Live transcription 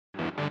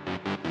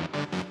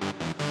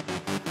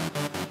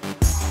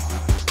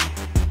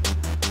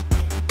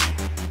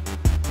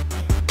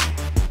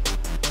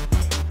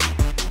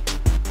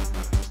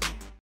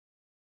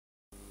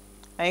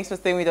Thanks for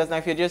staying with us. Now,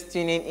 if you're just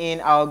tuning in,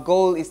 our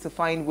goal is to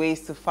find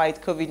ways to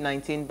fight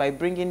COVID-19 by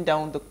bringing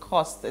down the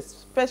cost,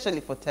 especially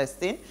for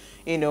testing,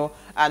 and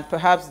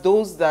perhaps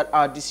those that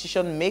are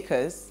decision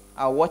makers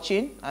are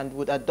watching and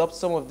would adopt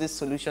some of these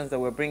solutions that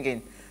we're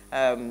bringing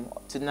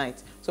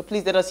tonight. So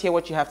please let us hear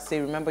what you have to say.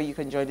 Remember, you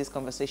can join this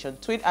conversation.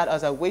 Tweet at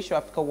us at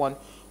WaysHowAfrica1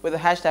 with the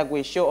hashtag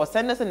WayShow, or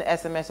send us an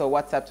SMS or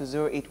WhatsApp to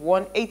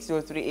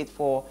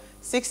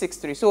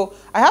 081-803-84663. So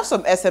I have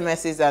some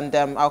SMSs, and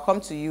I'll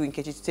come to you,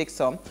 Nkechi, to take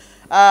some.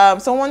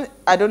 Someone,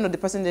 I don't know, the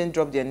person didn't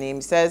drop their name,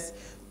 says,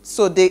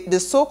 so the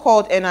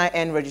so-called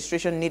NIN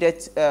registration needed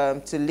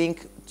to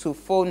link to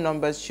phone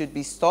numbers should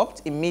be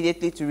stopped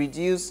immediately to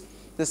reduce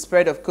the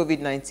spread of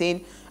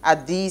COVID-19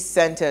 at these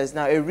centers.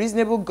 Now, a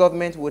reasonable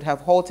government would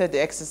have halted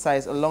the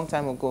exercise a long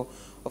time ago.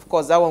 Of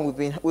course, that one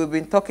we've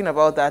been talking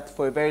about that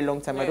for a very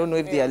long time. I don't know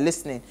if they are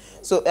listening.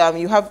 So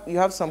you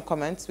have some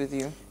comments with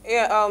you.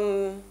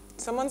 Yeah.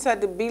 Someone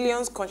said the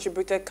billions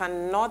contributed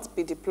cannot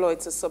be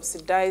deployed to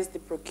subsidize the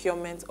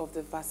procurement of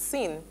the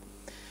vaccine.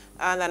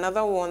 And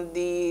another one,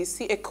 the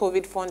CA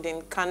COVID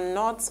funding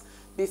cannot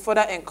be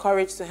further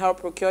encouraged to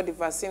help procure the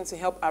vaccine to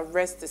help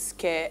arrest the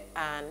scare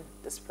and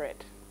the spread.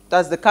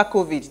 That's the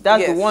COVID.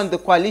 That's the one, the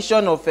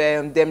coalition of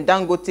them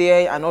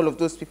Dangote and all of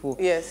those people.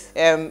 Yes.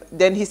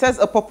 Then he says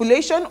a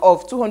population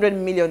of 200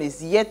 million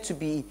is yet to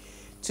be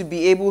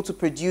able to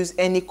produce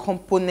any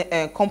competent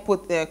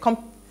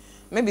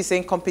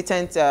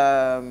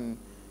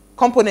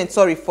component,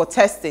 for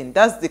testing.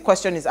 That's the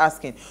question he's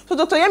asking. So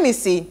Dr.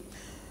 Yemisi,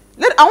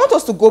 I want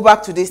us to go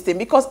back to this thing,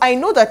 because I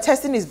know that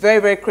testing is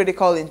very, very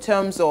critical in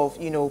terms of,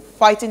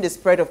 fighting the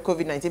spread of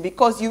COVID-19,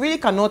 because you really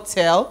cannot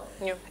tell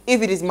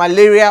if it is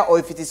malaria or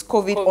if it is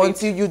COVID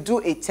until you do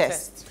a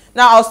test.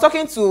 Now, I was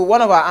talking to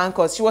one of our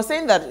anchors. She was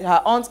saying that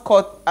her aunt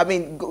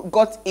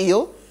got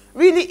ill,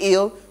 really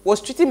ill, was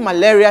treating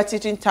malaria,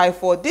 treating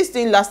typhoid. This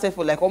thing lasted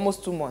for like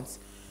almost 2 months.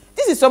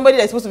 This is somebody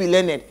that's supposed to be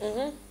learned.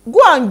 Go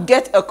and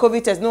get a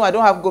COVID test. No, I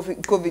don't have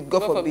COVID,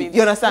 God forbid.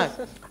 You understand?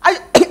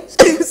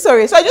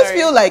 Sorry. So I just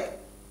feel like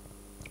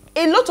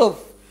a lot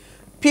of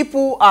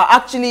people are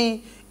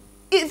actually,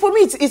 for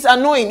me, it's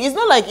annoying. It's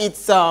not like it's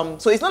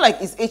it's not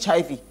like it's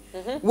HIV,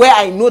 where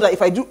I know that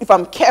if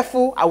I'm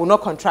careful, I will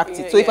not contract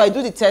it. So if I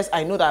do the test,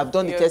 I know that I've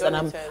done the test and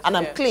I'm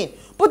clean.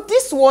 But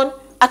this one,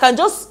 I can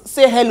just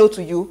say hello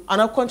to you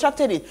and I've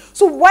contracted it.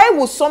 So why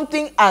would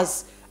something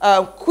as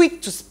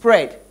quick to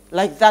spread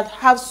like that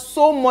have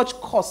so much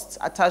cost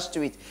attached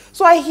to it?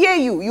 So I hear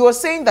you. You are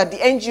saying that the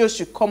NGOs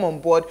should come on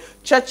board,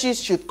 churches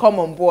should come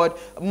on board,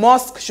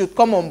 mosques should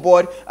come on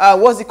board.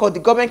 What's it called? The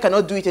government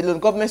cannot do it alone.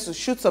 Governments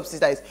should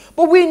subsidize.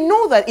 But we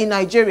know that in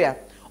Nigeria,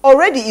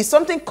 already if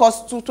something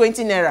costs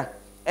 220 naira,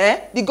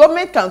 the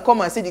government can come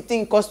and say the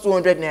thing costs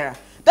 200 naira.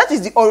 That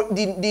is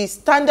the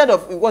standard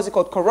of, what's it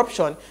called,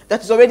 corruption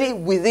that is already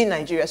within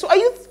Nigeria. So are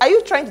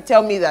you trying to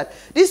tell me that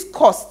this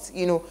cost,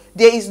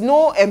 there is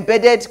no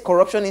embedded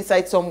corruption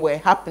inside somewhere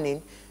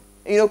happening?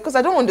 Because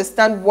I don't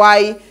understand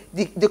why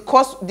the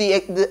cost,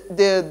 the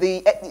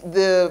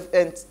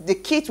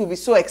kit will be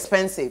so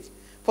expensive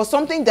for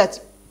something that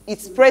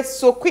it spreads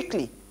so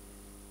quickly.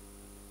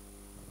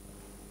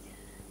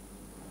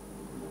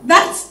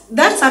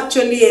 That's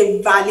actually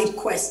a valid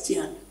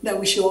question that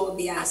we should all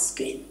be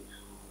asking.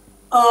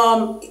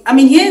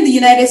 Here in the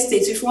United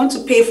States, if you want to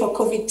pay for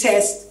COVID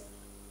tests,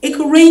 it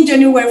could range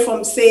anywhere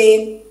from,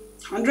 say,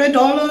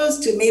 $100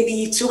 to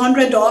maybe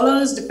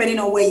 $200, depending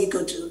on where you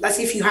go to. That's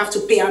if you have to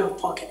pay out of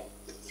pocket.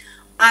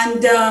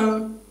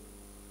 And,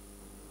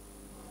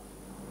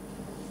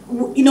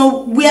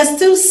 we are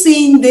still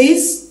seeing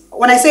this.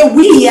 When I say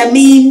we, I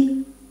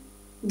mean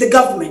the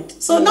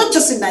government. So not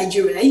just in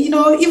Nigeria, even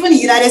in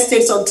the United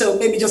States until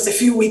maybe just a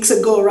few weeks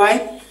ago,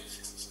 right?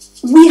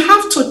 We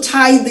have to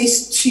tie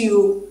this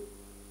to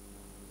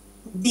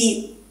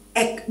the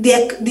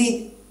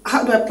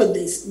how do I put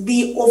this?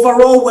 The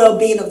overall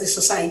well-being of the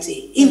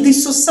society. If the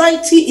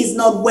society is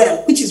not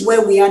well, which is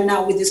where we are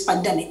now with this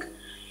pandemic,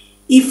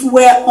 if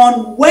we're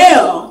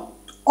unwell,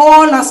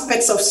 all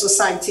aspects of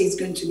society is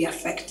going to be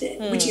affected,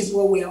 which is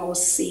what we are all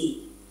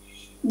seeing.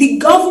 The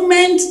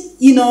government,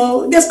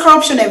 there's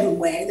corruption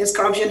everywhere. There's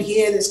corruption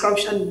here, there's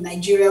corruption in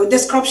Nigeria,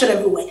 there's corruption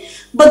everywhere.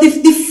 But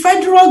the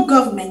federal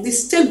government, the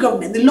state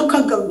government, the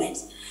local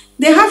governments,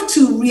 they have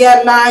to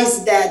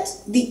realize that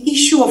the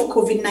issue of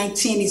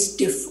COVID-19 is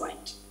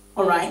different,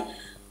 all right?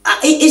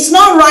 It's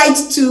not right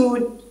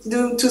to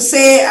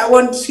say I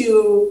want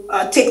to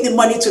take the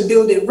money to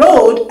build a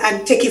road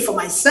and take it for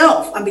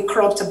myself and be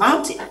corrupt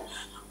about it.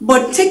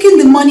 But taking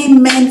the money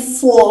meant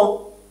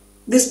for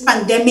this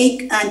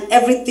pandemic and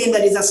everything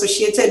that is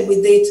associated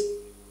with it,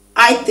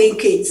 I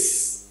think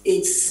it's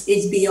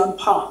beyond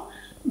par.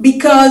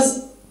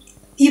 Because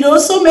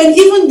so many,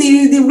 even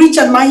the rich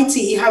and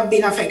mighty have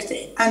been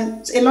affected,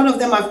 and a lot of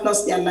them have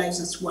lost their lives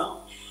as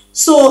well.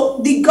 So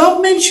the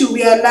government should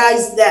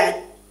realize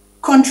that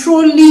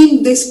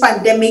controlling this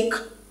pandemic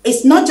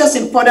is not just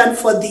important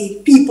for the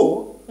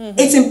people,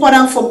 it's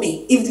important for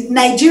me. If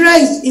Nigeria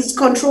is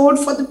controlled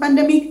for the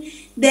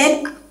pandemic,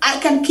 then I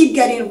can keep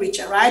getting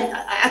richer, right?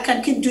 I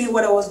can keep doing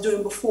what I was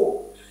doing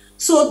before.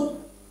 So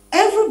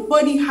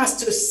everybody has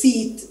to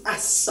see it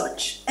as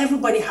such.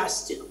 Everybody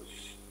has to.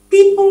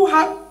 People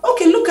have,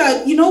 okay, look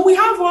at, we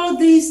have all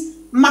these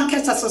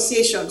market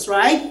associations,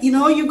 right? You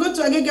go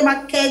to Agege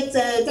Market,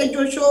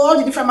 Tejo, all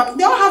the different markets,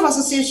 they all have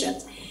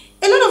associations.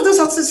 A lot of those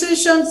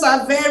associations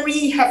are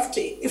very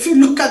hefty. If you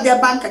look at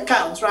their bank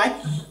accounts, right?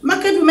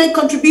 Market women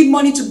contribute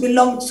money to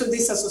belong to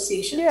this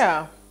association.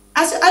 Yeah.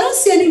 I don't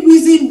see any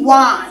reason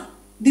why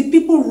the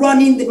people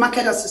running the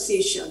market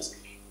associations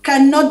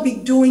cannot be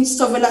doing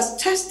surveillance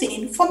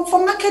testing for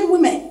market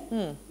women.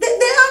 They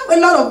have a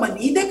lot of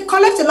money. They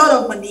collect a lot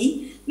of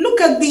money. Look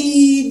at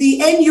the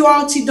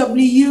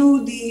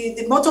NURTW,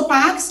 the motor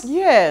parks.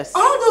 Yes.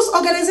 All those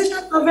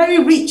organizations are very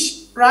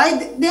rich,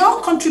 right? They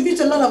all contribute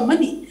a lot of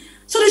money.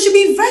 So they should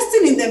be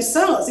investing in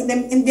themselves,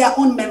 in their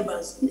own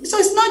members. So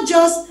it's not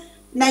just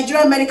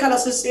Nigerian Medical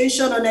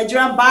Association or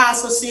Nigerian Bar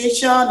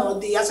Association or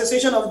the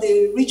Association of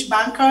the Rich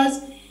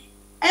Bankers.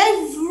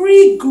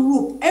 Every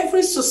group,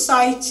 every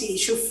society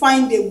should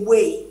find a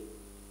way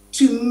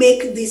to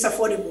make this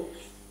affordable.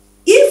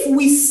 If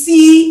we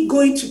see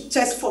going to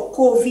test for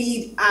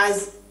COVID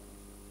as,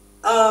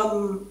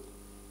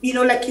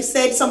 like you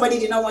said, somebody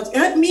did not want to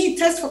help me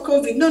test for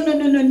COVID.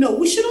 No.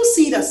 We shouldn't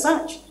see it as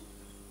such.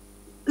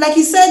 Like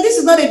you said, this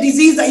is not a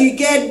disease that you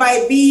get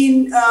by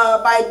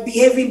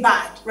behaving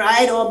bad,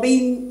 right? Or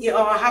having,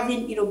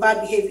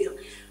 bad behavior.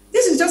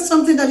 This is just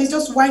something that is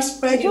just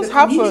widespread in the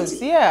community. It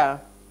just happens, yeah.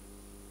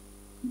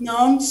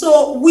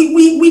 So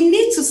we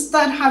need to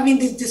start having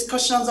these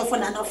discussions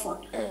often and often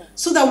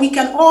so that we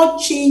can all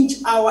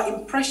change our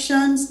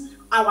impressions,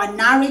 our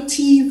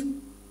narrative,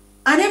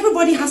 and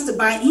everybody has to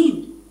buy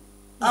in.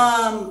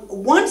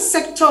 One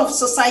sector of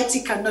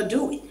society cannot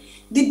do it.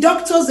 The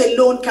doctors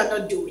alone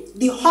cannot do it.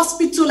 The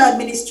hospital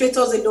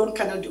administrators alone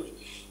cannot do it.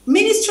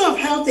 Ministry of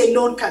Health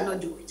alone cannot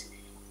do it.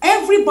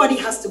 Everybody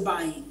has to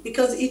buy in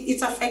because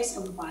it affects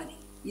everybody,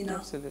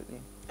 Absolutely.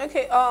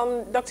 Okay,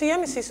 Dr.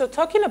 Yemisi, so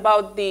talking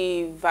about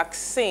the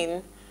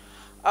vaccine,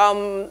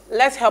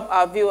 let's help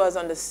our viewers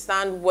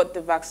understand what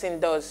the vaccine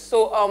does.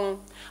 So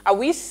are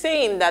we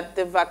saying that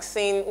the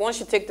vaccine, once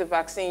you take the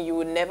vaccine, you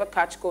will never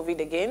catch COVID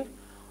again?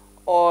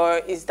 Or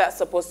is that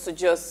supposed to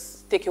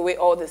just take away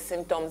all the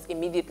symptoms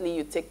immediately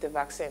you take the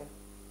vaccine?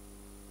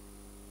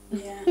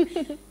 Yeah.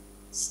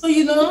 So,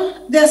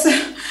 that's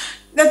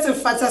a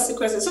fantastic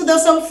question. So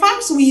there's some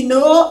facts we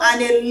know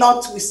and a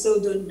lot we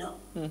still don't know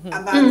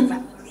about the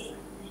vaccine.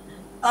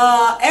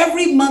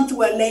 Every month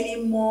we're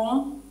learning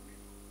more.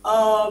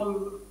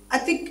 I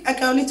think I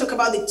can only talk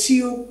about the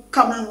two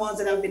common ones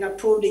that have been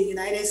approved in the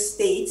United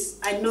States.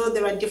 I know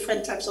there are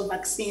different types of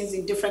vaccines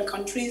in different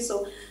countries,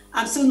 so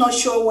I'm still not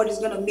sure what is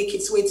going to make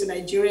its way to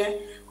Nigeria.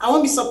 I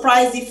won't be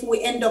surprised if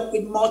we end up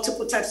with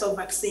multiple types of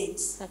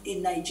vaccines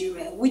in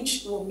Nigeria,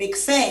 which will make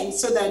sense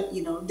so that,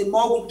 the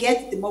more we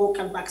get, the more we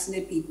can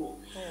vaccinate people.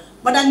 Yeah.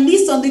 But at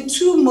least on the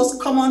two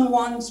most common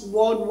ones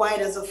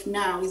worldwide as of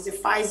now is the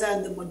Pfizer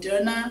and the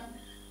Moderna.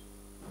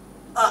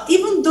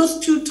 Even those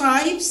two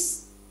types,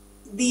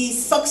 the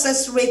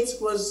success rate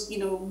was,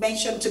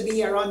 mentioned to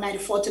be around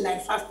 94 to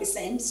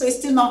 95%. So it's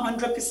still not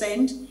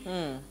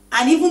 100%.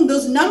 And even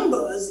those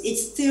numbers,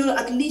 it's still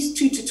at least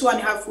 2 to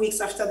 2.5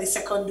 weeks after the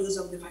second dose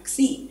of the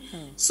vaccine.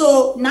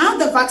 So now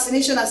the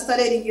vaccination has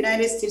started in the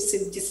United States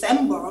since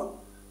December.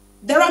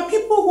 There are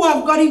people who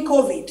have gotten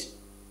COVID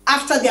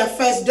after their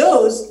first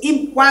dose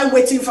while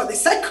waiting for the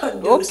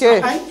second dose,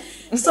 right?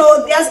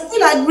 So they are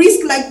still at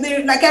risk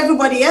like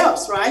everybody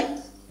else, right?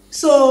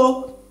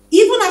 So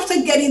even after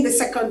getting the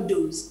second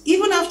dose,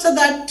 even after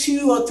that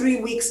 2 or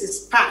 3 weeks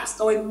is passed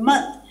or a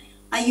month,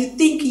 and you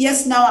think,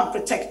 yes, now I'm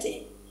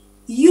protected,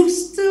 you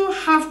still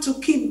have to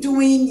keep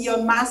doing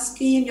your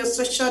masking, your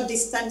social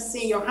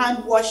distancing, your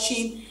hand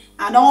washing,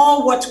 and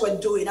all what we're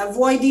doing,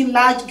 avoiding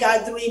large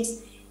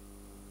gatherings.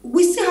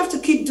 We still have to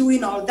keep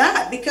doing all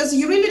that because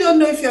you really don't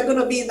know if you're going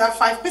to be in that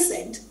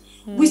 5%.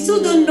 We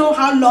still don't know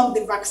how long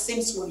the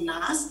vaccines will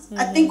last.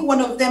 I think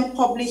one of them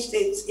published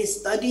a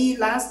study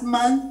last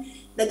month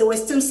that they were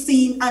still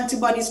seeing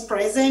antibodies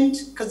present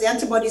because the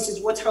antibodies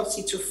is what helps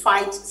you to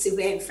fight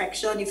severe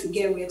infection if you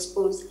get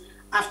re-exposed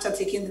after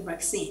taking the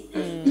vaccine.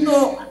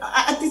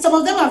 I think some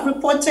of them have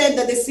reported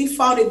that they still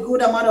found a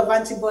good amount of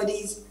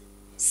antibodies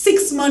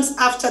 6 months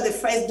after the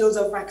first dose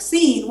of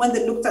vaccine when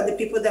they looked at the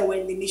people that were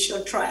in the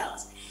initial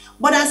trials.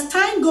 But as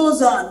time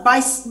goes on,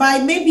 by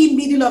maybe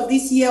middle of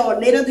this year or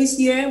later this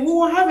year, we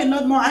will have a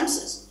lot more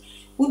answers.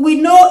 We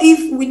know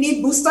if we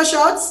need booster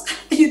shots,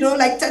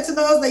 like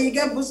tetanus that you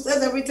get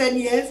boosters every 10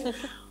 years,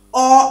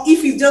 or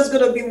if it's just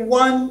going to be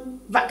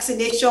one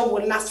vaccination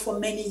will last for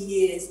many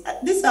years.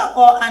 These are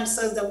all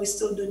answers that we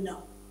still don't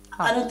know.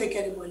 I don't think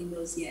anybody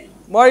knows yet.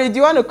 Maury, do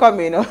you want to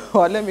come in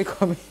or let me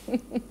come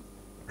in?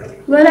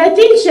 Well, I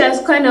think she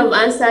has kind of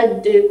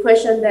answered the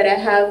question that I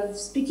have.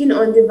 Speaking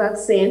on the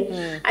vaccine,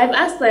 I've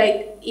asked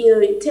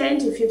 10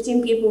 to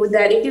 15 people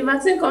that if the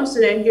vaccine comes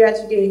to Nigeria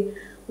today,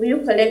 will you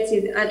collect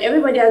it? And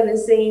everybody has been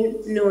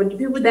saying no. The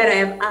people that I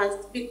have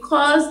asked,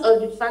 because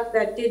of the fact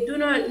that they do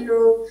not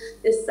know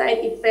the side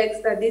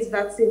effects that this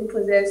vaccine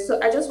possesses. So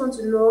I just want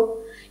to know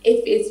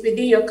if it's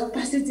within your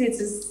capacity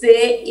to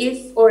say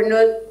if or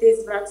not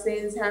these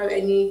vaccines have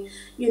any,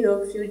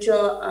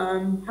 future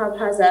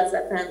hazards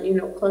that can,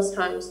 cause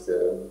harms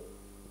to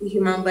the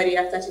human body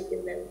after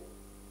taking them.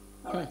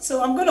 All right,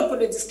 so I'm going to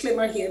put a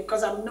disclaimer here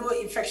because I'm no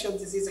infectious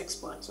disease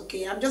expert,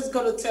 okay? I'm just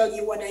going to tell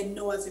you what I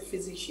know as a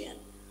physician.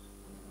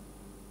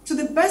 To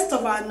the best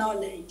of our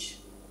knowledge,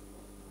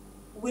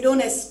 we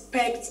don't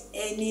expect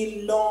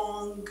any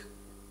long-term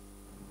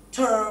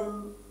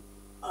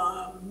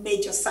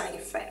major side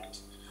effect.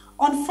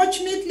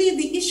 Unfortunately,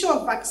 the issue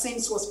of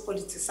vaccines was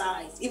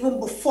politicized even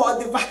before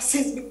the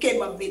vaccines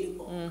became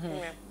available.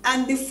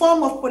 And the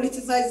form of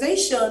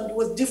politicization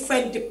was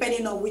different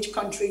depending on which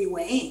country you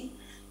were in.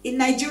 In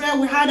Nigeria,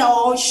 we had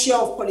our own share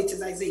of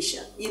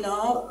politicization.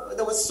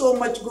 There was so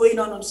much going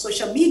on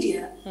social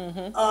media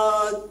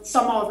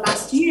summer of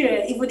last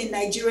year, even in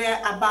Nigeria,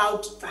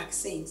 about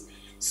vaccines.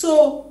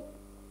 So,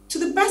 to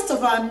the best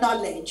of our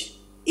knowledge,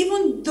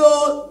 even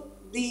though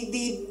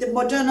the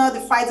Moderna, the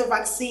Pfizer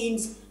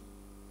vaccines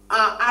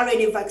are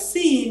RNA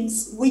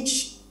vaccines,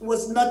 which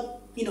was not,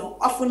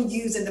 often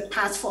used in the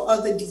past for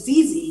other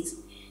diseases,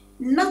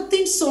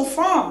 nothing so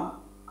far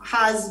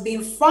has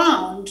been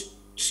found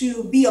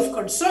to be of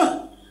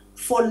concern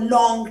for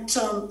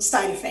long-term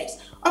side effects.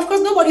 Of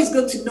course, nobody's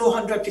going to know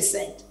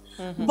 100%,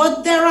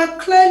 but there are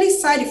clearly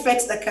side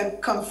effects that can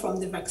come from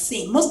the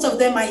vaccine. Most of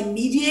them are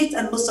immediate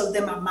and most of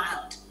them are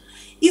mild.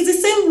 It's the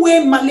same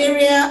way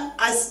malaria,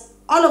 as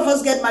all of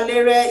us get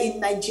malaria in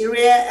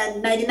Nigeria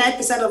and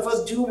 99% of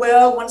us do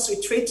well once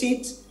we treat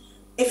it.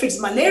 If it's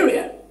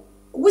malaria,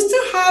 we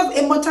still have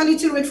a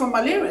mortality rate from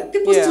malaria.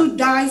 People still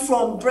die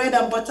from bread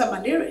and butter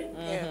malaria.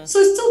 So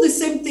it's still the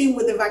same thing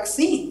with the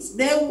vaccines.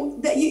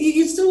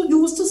 You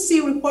will still see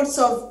reports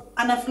of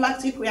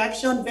anaphylactic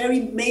reaction, very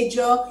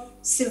major,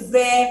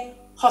 severe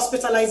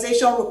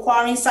hospitalization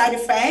requiring side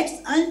effects.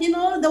 And,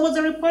 there was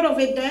a report of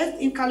a death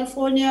in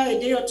California a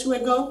day or two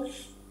ago.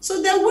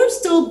 So there will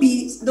still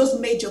be those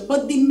major,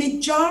 but the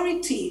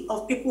majority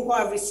of people who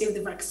have received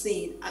the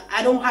vaccine,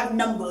 I don't have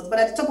numbers, but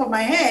at the top of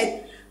my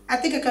head, I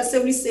think I can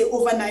safely say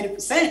over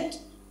 90%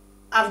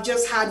 have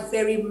just had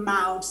very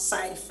mild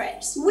side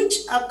effects,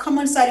 which are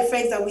common side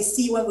effects that we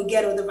see when we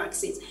get all the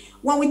vaccines.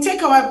 When we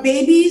take our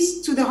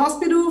babies to the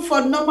hospital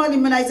for normal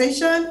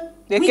immunization,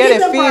 we give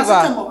them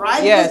paracetamol,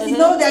 right? Yes.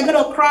 Because they're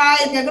going to cry,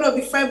 they're going to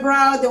be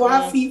febrile, they will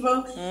have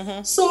fever.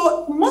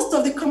 So most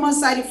of the common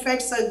side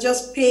effects are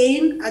just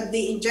pain at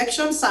the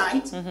injection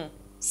site.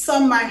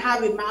 Some might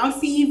have a mild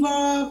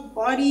fever,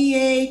 body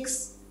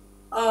aches.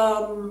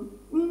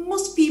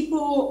 Most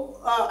people,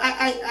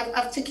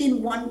 I've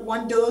taken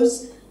one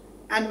dose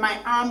and my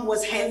arm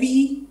was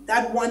heavy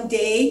that one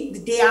day. The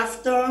day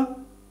after,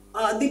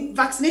 the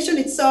vaccination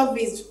itself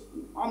is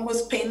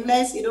almost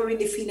painless. You don't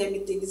really feel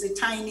anything. It's a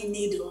tiny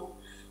needle.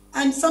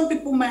 And some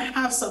people might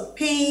have some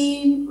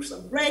pain,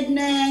 some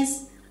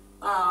redness,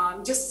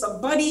 just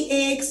some body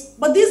aches.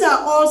 But these are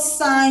all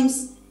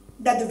signs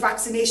that the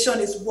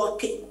vaccination is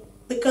working,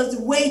 because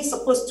the way it's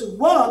supposed to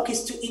work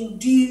is to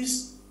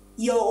induce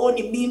your own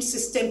immune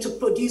system to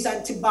produce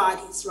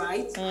antibodies,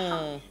 right?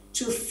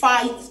 To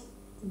fight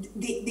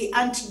the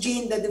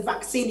antigen that the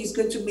vaccine is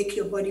going to make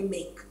your body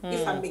make,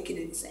 if I'm making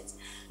any sense.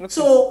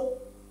 So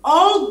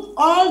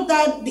all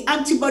that, the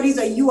antibodies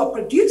that you are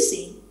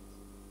producing,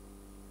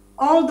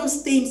 all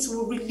those things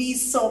will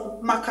release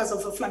some markers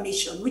of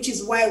inflammation, which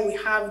is why we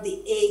have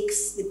the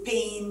aches, the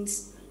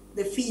pains,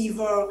 the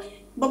fever.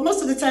 But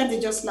most of the time, they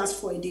just last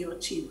for a day or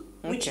two,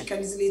 which you can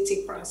easily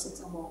take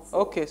paracetamol for.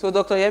 Okay, so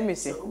Dr.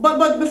 Yemisi.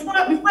 But before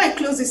I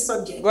close this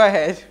subject, go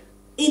ahead.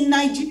 In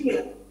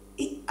Nigeria,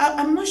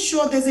 I'm not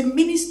sure, there's a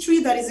ministry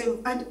that is,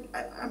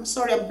 I'm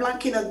sorry, I'm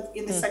blanking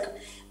in a second.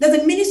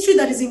 There's a ministry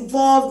that is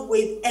involved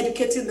with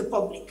educating the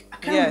public. I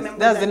can't remember.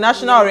 That's the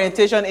National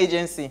Orientation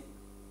Agency.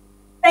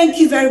 Thank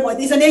you very much.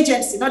 It's an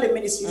agency, not a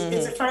ministry.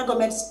 It's a federal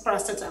government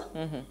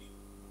parastatal.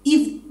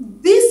 If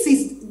this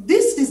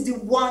is the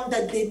one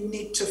that they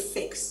need to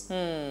fix.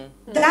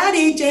 That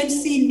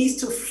agency needs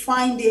to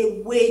find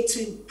a way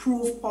to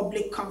improve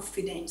public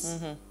confidence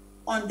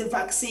on the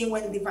vaccine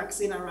when the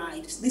vaccine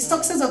arrives. The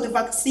success of the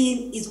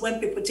vaccine is when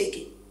people take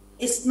it.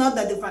 It's not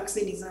that the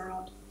vaccine is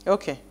around.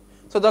 Okay.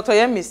 So Dr.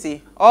 Yemisi,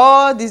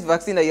 all this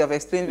vaccine that you have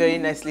explained very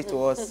nicely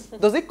to us,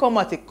 does it come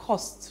at a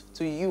cost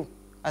to you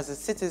as a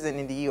citizen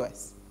in the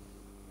US?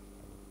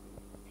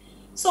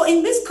 So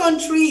in this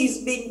country,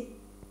 it's been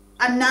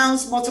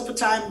announced multiple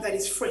times that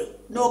it's free,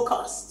 no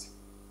cost.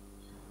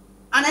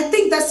 And I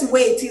think that's the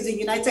way it is in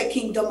United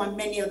Kingdom and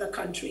many other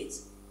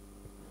countries.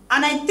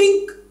 And I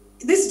think,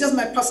 this is just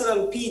my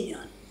personal opinion,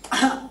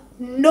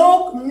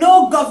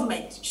 no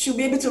government should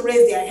be able to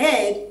raise their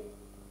head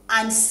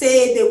and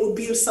say they will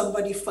bill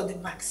somebody for the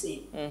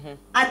vaccine.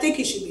 I think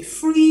it should be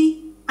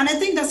free, and I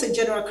think that's a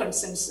general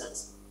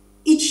consensus.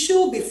 It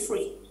should be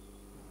free.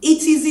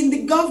 It is in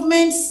the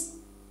government's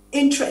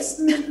interest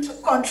to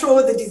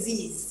control the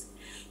disease.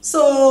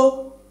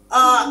 So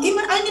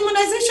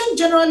Immunization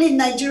generally in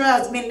Nigeria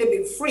has mainly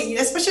been free,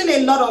 especially a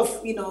lot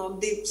of,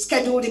 the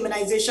scheduled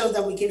immunizations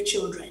that we give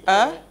children.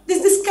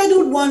 This is the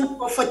scheduled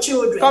one for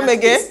children. Come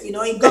again? Least,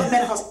 in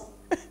government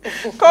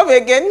hospitals. Come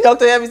again,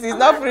 Dr. Yemisi, it's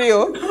not free.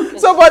 Oh.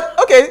 So, but,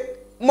 okay,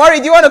 Maury,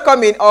 do you want to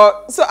come in?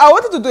 So I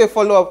wanted to do a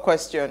follow-up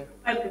question.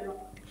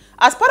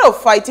 As part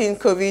of fighting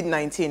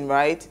COVID-19,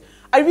 right,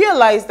 I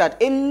realized that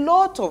a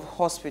lot of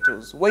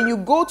hospitals, when you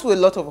go to a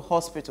lot of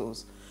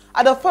hospitals,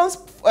 at the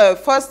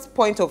first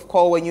point of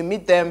call, when you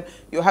meet them,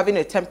 you're having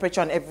a temperature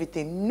and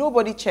everything,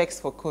 nobody checks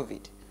for COVID,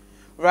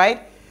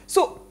 right?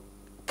 So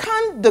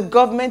can the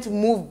government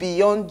move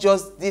beyond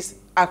just these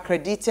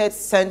accredited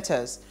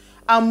centers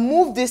and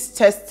move this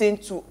testing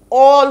to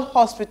all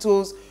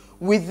hospitals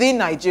within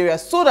Nigeria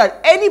so that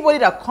anybody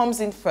that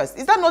comes in first,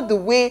 is that not the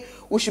way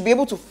we should be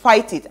able to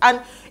fight it? And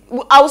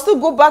I will still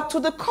go back to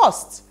the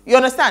cost, you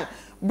understand?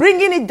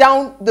 Bringing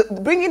down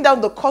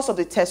the cost of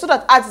the test so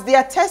that as they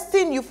are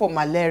testing you for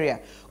malaria,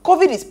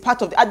 COVID is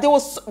part of it. There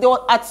was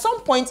at some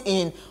point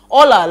in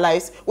all our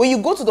lives, when you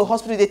go to the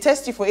hospital, they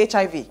test you for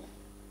HIV. Do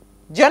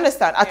you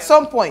understand? At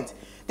some point,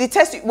 they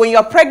test you. When you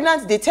are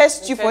pregnant, they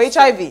test you for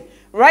HIV,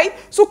 right?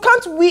 So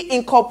can't we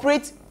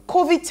incorporate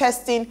COVID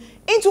testing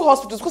into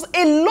hospitals? Because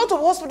a lot of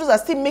hospitals are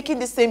still making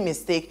the same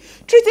mistake,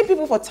 treating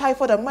people for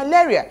typhoid and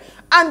malaria.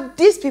 And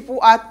these people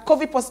are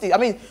COVID positive. I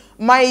mean,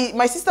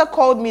 my sister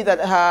called me that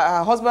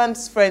her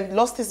husband's friend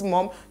lost his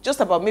mom just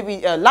about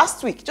maybe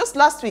last week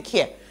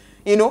here.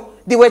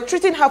 They were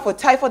treating her for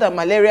typhoid and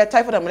malaria.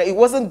 It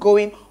wasn't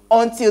going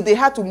until they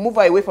had to move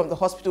her away from the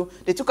hospital.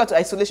 They took her to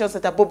isolation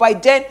center, but by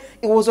then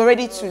it was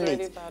already too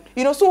late.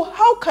 So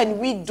how can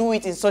we do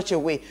it in such a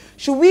way?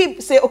 Should we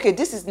say, okay,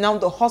 this is now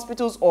the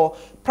hospitals or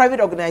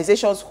private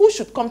organizations who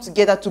should come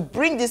together to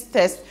bring this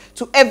test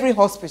to every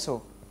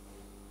hospital?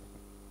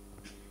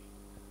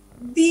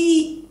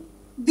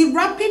 The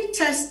rapid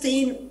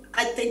testing,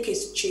 I think,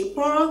 is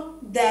cheaper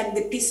than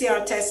the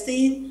PCR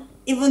testing,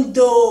 even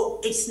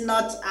though it's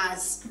not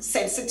as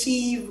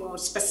sensitive or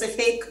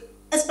specific,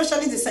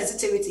 especially the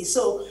sensitivity.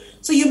 So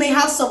you may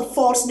have some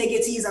false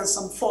negatives and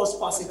some false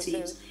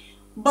positives.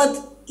 But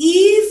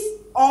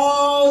if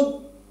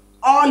all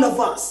of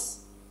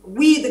us,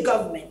 we the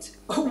government,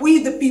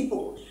 we the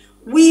people,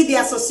 we the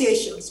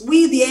associations,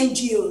 we the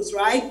NGOs,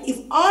 right? If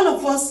all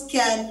of us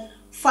can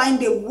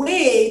find a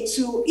way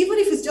to, even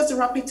if it's just a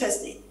rapid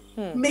testing,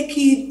 make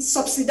it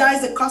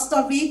subsidize the cost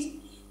of it,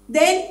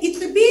 then it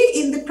will be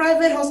in the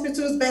private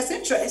hospital's best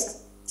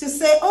interest to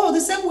say, oh,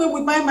 the same way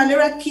we buy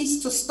malaria kits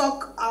to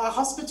stock our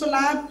hospital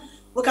lab,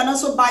 we can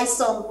also buy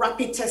some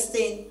rapid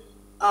testing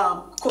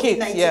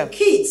COVID-19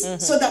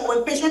 kits, so that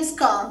when patients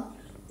come,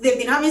 they've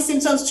been having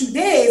symptoms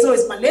today, so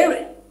it's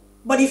malaria.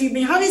 But if you've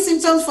been having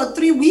symptoms for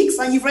 3 weeks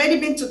and you've already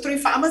been to 3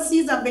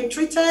 pharmacies and been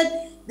treated,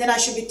 then I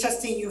should be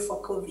testing you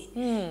for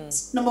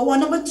COVID. Number one.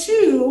 Number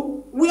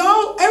two,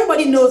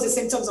 everybody knows the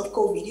symptoms of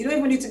COVID. You don't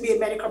even need to be a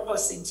medical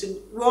person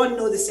we all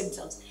know the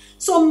symptoms.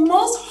 So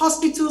most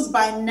hospitals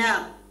by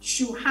now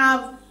should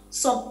have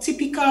some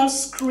typical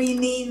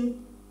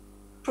screening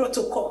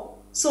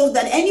protocol so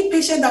that any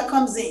patient that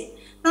comes in.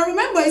 Now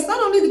remember, it's not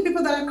only the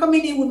people that are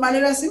coming in with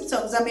malaria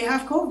symptoms that may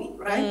have COVID,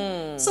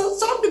 right? So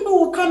some people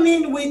will come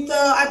in with,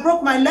 I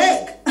broke my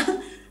leg,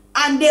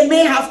 and they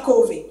may have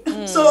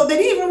COVID. So they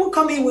didn't even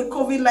come in with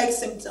COVID-like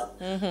symptoms.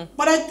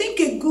 But I think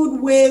a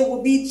good way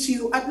would be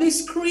to at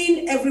least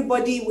screen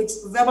everybody with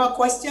verbal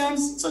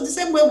questions. So the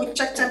same way we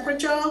check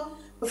temperature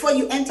before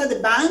you enter the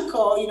bank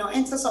or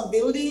enter some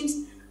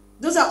buildings.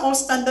 Those are all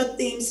standard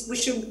things. We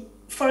should,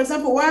 for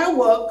example, where I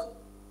work,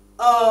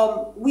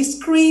 we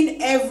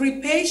screen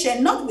every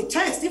patient, not with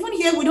tests. Even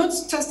here, we don't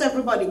test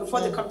everybody before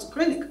they come to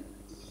clinic.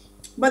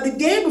 But the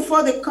day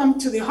before they come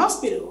to the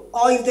hospital,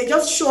 or if they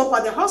just show up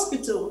at the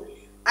hospital,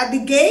 at the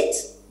gate,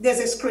 there's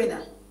a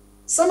screener.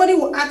 Somebody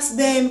will ask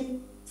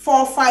them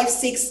 4, 5,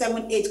 6,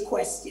 7, 8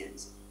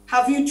 questions.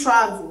 Have you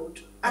traveled?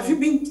 Have you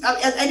been,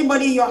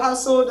 anybody in your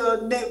household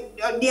or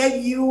near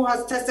you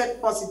has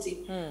tested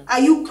positive? Are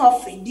you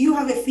coughing? Do you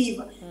have a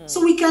fever?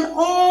 So we can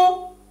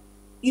all,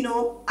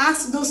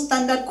 ask those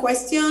standard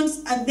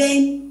questions and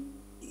then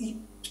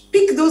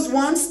pick those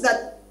ones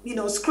that,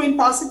 screen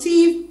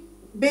positive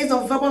based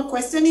on verbal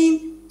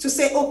questioning to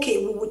say,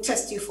 okay, we will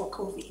test you for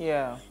COVID.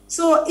 Yeah.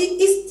 So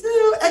it's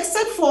still,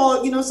 except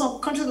for, some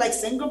countries like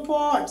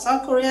Singapore and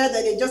South Korea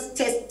that they just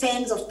test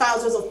tens of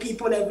thousands of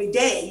people every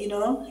day,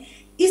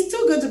 it's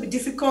still going to be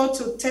difficult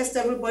to test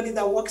everybody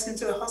that walks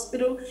into a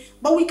hospital,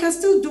 but we can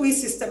still do it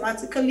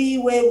systematically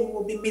where we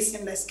will be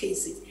missing less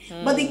cases.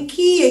 But the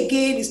key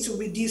again is to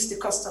reduce the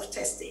cost of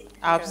testing.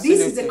 Absolutely.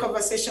 This is the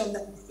conversation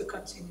that needs to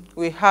continue.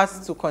 We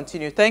have to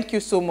continue. Thank you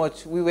so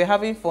much. We were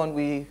having fun.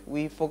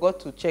 We forgot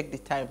to check the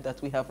time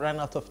that we have run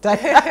out of time.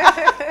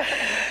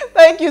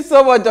 Thank you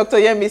so much, Dr.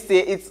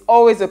 Yemisi. It's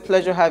always a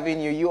pleasure having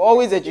you. You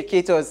always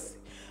educate us.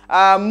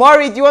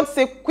 Maury, do you want to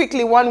say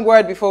quickly one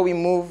word before we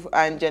move?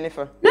 And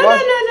Jennifer? No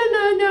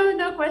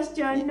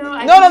question. No.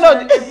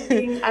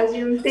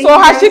 So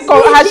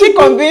has she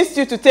convinced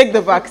you to take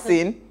the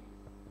vaccine?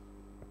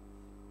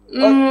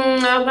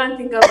 I'm going to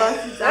think about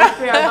it. I'll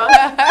pray about it.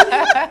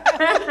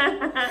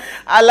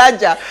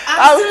 Alaja.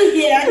 I'm still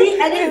here.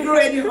 I didn't grow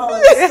any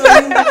horns, so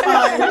you'll be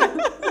fine.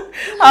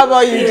 How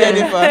about you,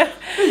 Jennifer?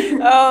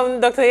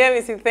 Dr.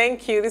 Yemisi,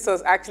 thank you. This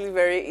was actually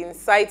very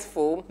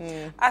insightful.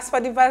 As for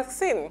the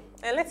vaccine,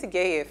 and let's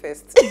get here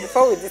first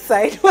before we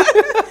decide.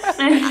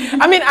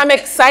 I mean, I'm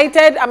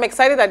excited. I'm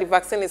excited that the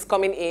vaccine is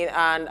coming in,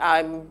 and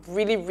I'm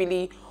really,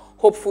 really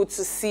hopeful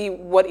to see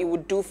what it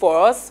would do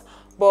for us.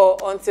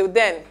 But until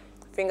then,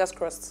 fingers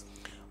crossed.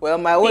 Well,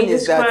 my own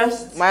is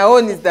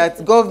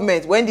that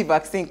government, when the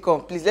vaccine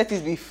comes, please let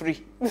it be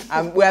free.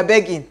 We are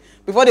begging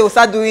before they will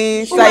start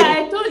doing.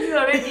 I told you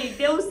already.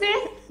 They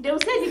will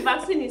say the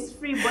vaccine is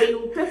free, but you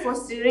will pay for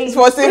syringe.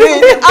 For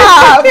syringe.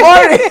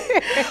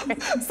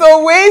 Boring.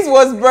 So WAYS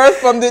was birthed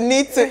from the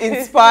need to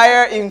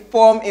inspire,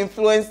 inform,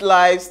 influence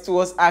lives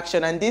towards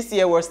action. And this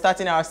year we're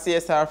starting our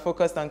CSR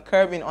focused on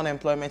curbing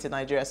unemployment in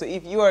Nigeria. So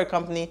if you are a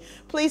company,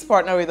 please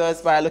partner with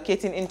us by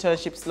allocating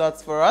internship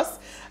slots for us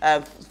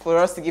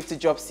to give to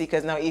job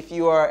seekers. Now, if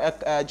you are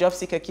a job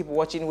seeker, keep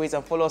watching WAYS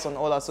and follow us on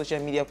all our social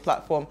media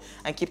platforms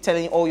and keep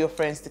telling all your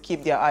friends to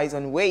keep their eyes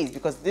on WAYS,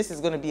 because this is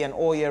going to be an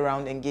all year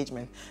round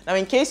engagement. Now,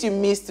 in case you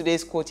missed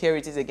today's quote, here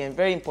it is again,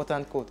 very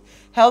important quote.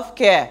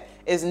 Healthcare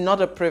is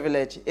not a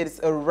privilege, it's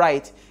a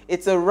right.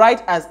 It's a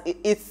right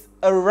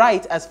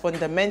as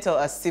fundamental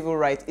as civil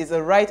rights. It's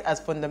a right as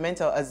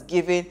fundamental as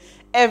giving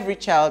every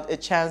child a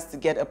chance to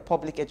get a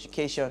public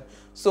education.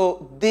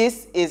 So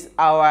this is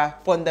our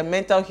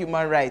fundamental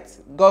human rights.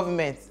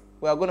 Government,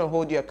 we are going to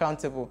hold you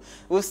accountable.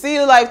 We'll see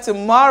you live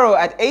tomorrow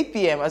at 8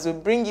 p.m. as we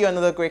bring you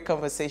another great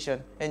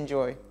conversation.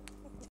 Enjoy.